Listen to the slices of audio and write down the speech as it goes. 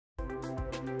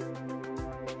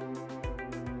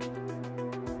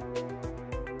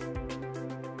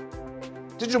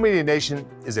Digital Media Nation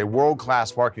is a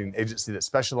world-class marketing agency that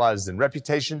specializes in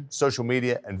reputation, social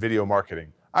media, and video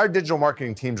marketing. Our digital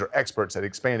marketing teams are experts at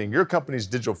expanding your company's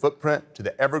digital footprint to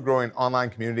the ever-growing online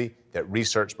community that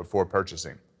research before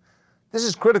purchasing. This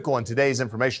is critical in today's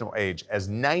informational age, as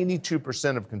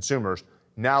 92% of consumers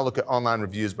now look at online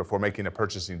reviews before making a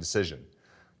purchasing decision.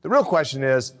 The real question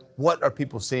is, what are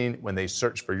people seeing when they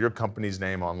search for your company's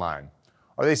name online?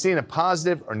 Are they seeing a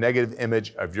positive or negative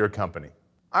image of your company?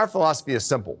 Our philosophy is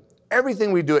simple.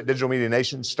 Everything we do at Digital Media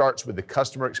Nation starts with the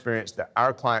customer experience that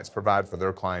our clients provide for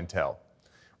their clientele.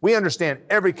 We understand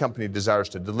every company desires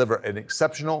to deliver an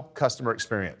exceptional customer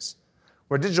experience.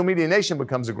 Where Digital Media Nation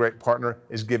becomes a great partner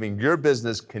is giving your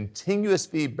business continuous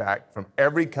feedback from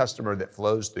every customer that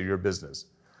flows through your business.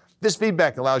 This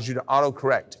feedback allows you to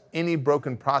auto-correct any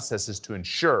broken processes to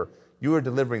ensure you are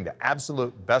delivering the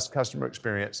absolute best customer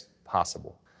experience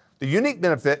possible. The unique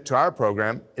benefit to our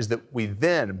program is that we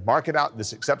then market out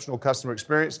this exceptional customer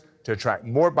experience to attract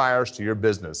more buyers to your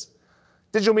business.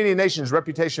 Digital Media Nation's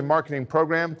reputation marketing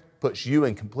program puts you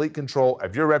in complete control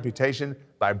of your reputation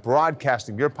by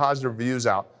broadcasting your positive reviews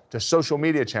out to social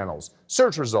media channels,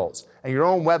 search results, and your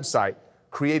own website,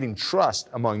 creating trust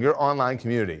among your online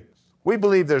community. We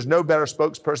believe there's no better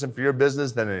spokesperson for your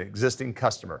business than an existing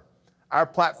customer. Our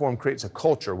platform creates a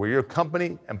culture where your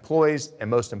company, employees, and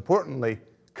most importantly,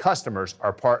 customers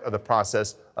are part of the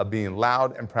process of being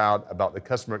loud and proud about the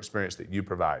customer experience that you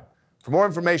provide. For more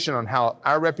information on how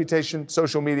our reputation,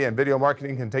 social media, and video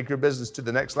marketing can take your business to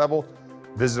the next level,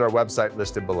 visit our website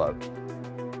listed below.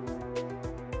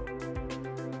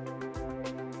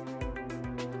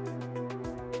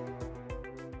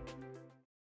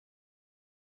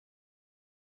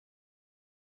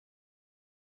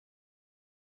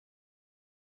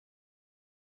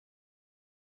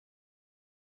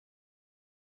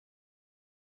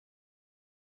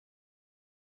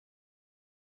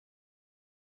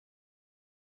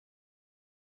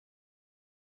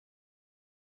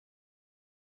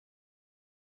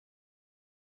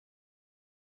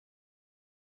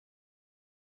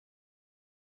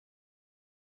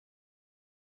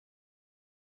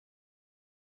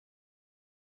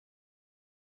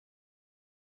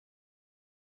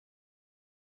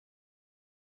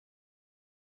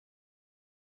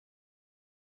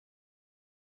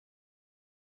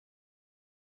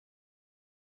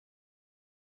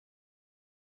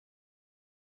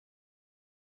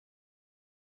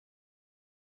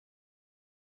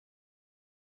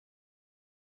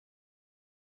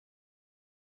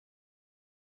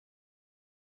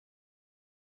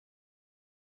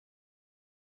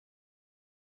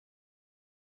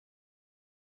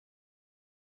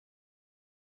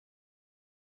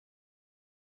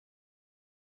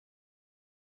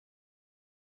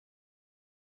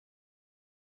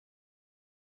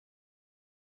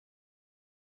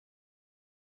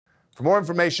 For more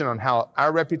information on how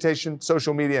our reputation,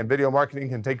 social media, and video marketing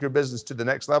can take your business to the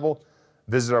next level,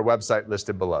 visit our website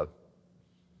listed below.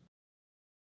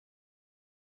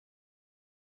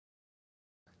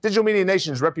 Digital Media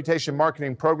Nation's reputation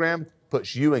marketing program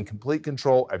puts you in complete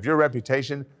control of your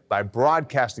reputation by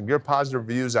broadcasting your positive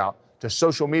reviews out to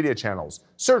social media channels,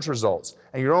 search results,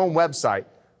 and your own website,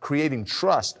 creating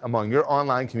trust among your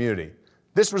online community.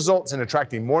 This results in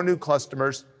attracting more new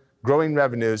customers, growing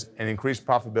revenues, and increased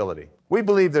profitability. We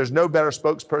believe there's no better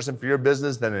spokesperson for your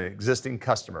business than an existing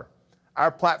customer.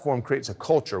 Our platform creates a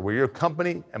culture where your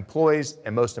company, employees,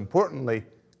 and most importantly,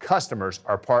 customers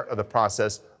are part of the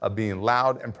process of being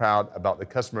loud and proud about the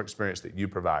customer experience that you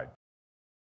provide.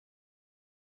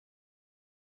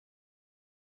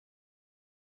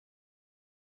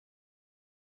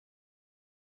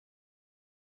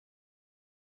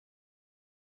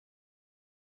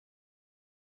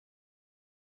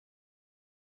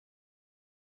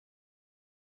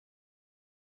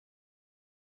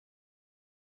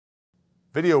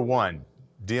 Video 1,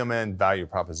 DMN Value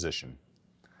Proposition.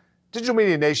 Digital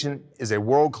Media Nation is a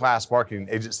world-class marketing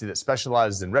agency that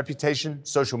specializes in reputation,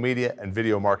 social media, and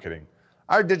video marketing.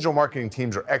 Our digital marketing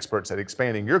teams are experts at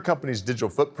expanding your company's digital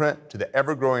footprint to the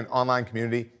ever-growing online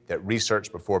community that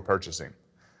research before purchasing.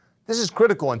 This is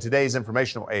critical in today's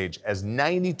informational age, as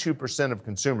 92% of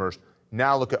consumers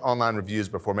now look at online reviews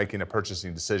before making a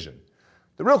purchasing decision.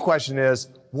 The real question is,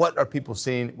 what are people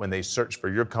seeing when they search for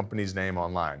your company's name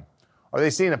online? Are they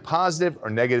seeing a positive or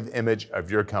negative image of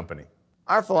your company?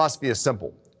 Our philosophy is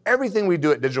simple. Everything we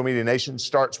do at Digital Media Nation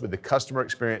starts with the customer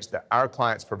experience that our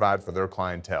clients provide for their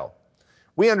clientele.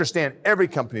 We understand every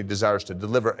company desires to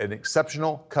deliver an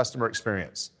exceptional customer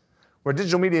experience. Where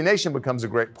Digital Media Nation becomes a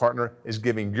great partner is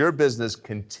giving your business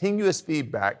continuous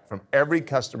feedback from every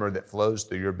customer that flows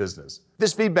through your business.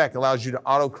 This feedback allows you to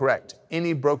auto-correct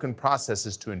any broken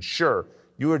processes to ensure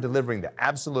you are delivering the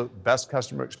absolute best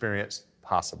customer experience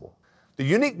possible. The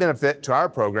unique benefit to our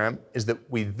program is that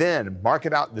we then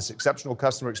market out this exceptional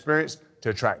customer experience to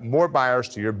attract more buyers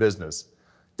to your business.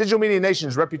 Digital Media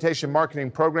Nation's reputation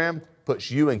marketing program puts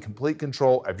you in complete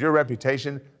control of your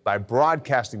reputation by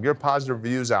broadcasting your positive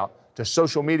reviews out to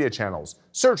social media channels,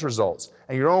 search results,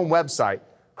 and your own website,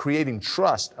 creating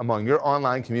trust among your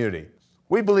online community.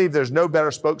 We believe there's no better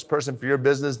spokesperson for your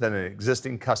business than an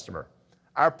existing customer.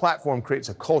 Our platform creates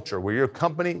a culture where your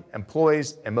company,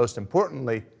 employees, and most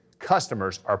importantly,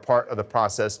 customers are part of the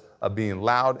process of being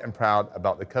loud and proud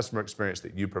about the customer experience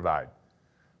that you provide.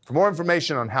 For more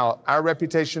information on how our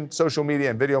reputation, social media,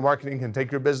 and video marketing can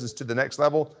take your business to the next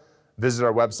level, visit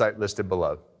our website listed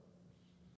below.